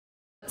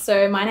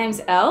So my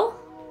name's Elle.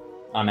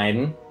 I'm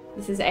Aiden.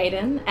 This is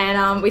Aiden,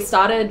 and we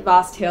started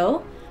Vast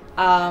Hill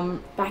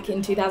back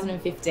in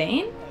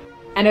 2015,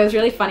 and it was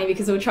really funny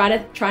because we were trying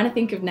to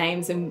think of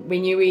names, and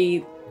we knew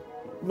we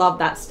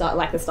loved that style,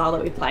 like the style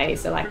that we play,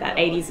 so like that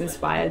 80s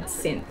inspired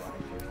synth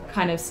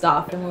kind of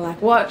stuff, and we're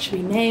like, what should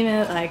we name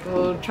it? Like,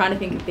 we're trying to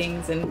think of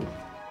things, and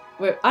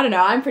I don't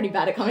know, I'm pretty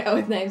bad at coming up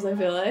with names, I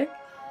feel like.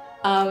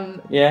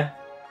 Yeah.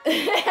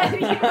 You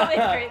probably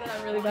agree that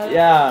I'm really bad at it.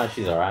 Yeah,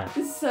 she's alright.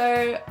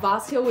 So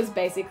Vast Hill was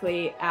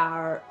basically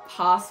our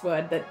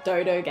password that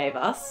Dodo gave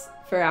us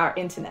for our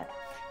internet,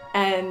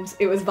 and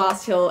it was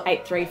Vast Hill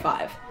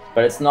 835.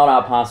 But it's not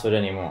our password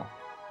anymore.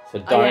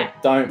 So Oh, yeah.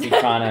 don't be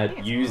trying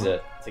to use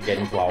it to get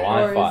into our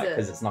Or is Wi-Fi it?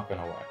 because it's not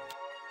going to work.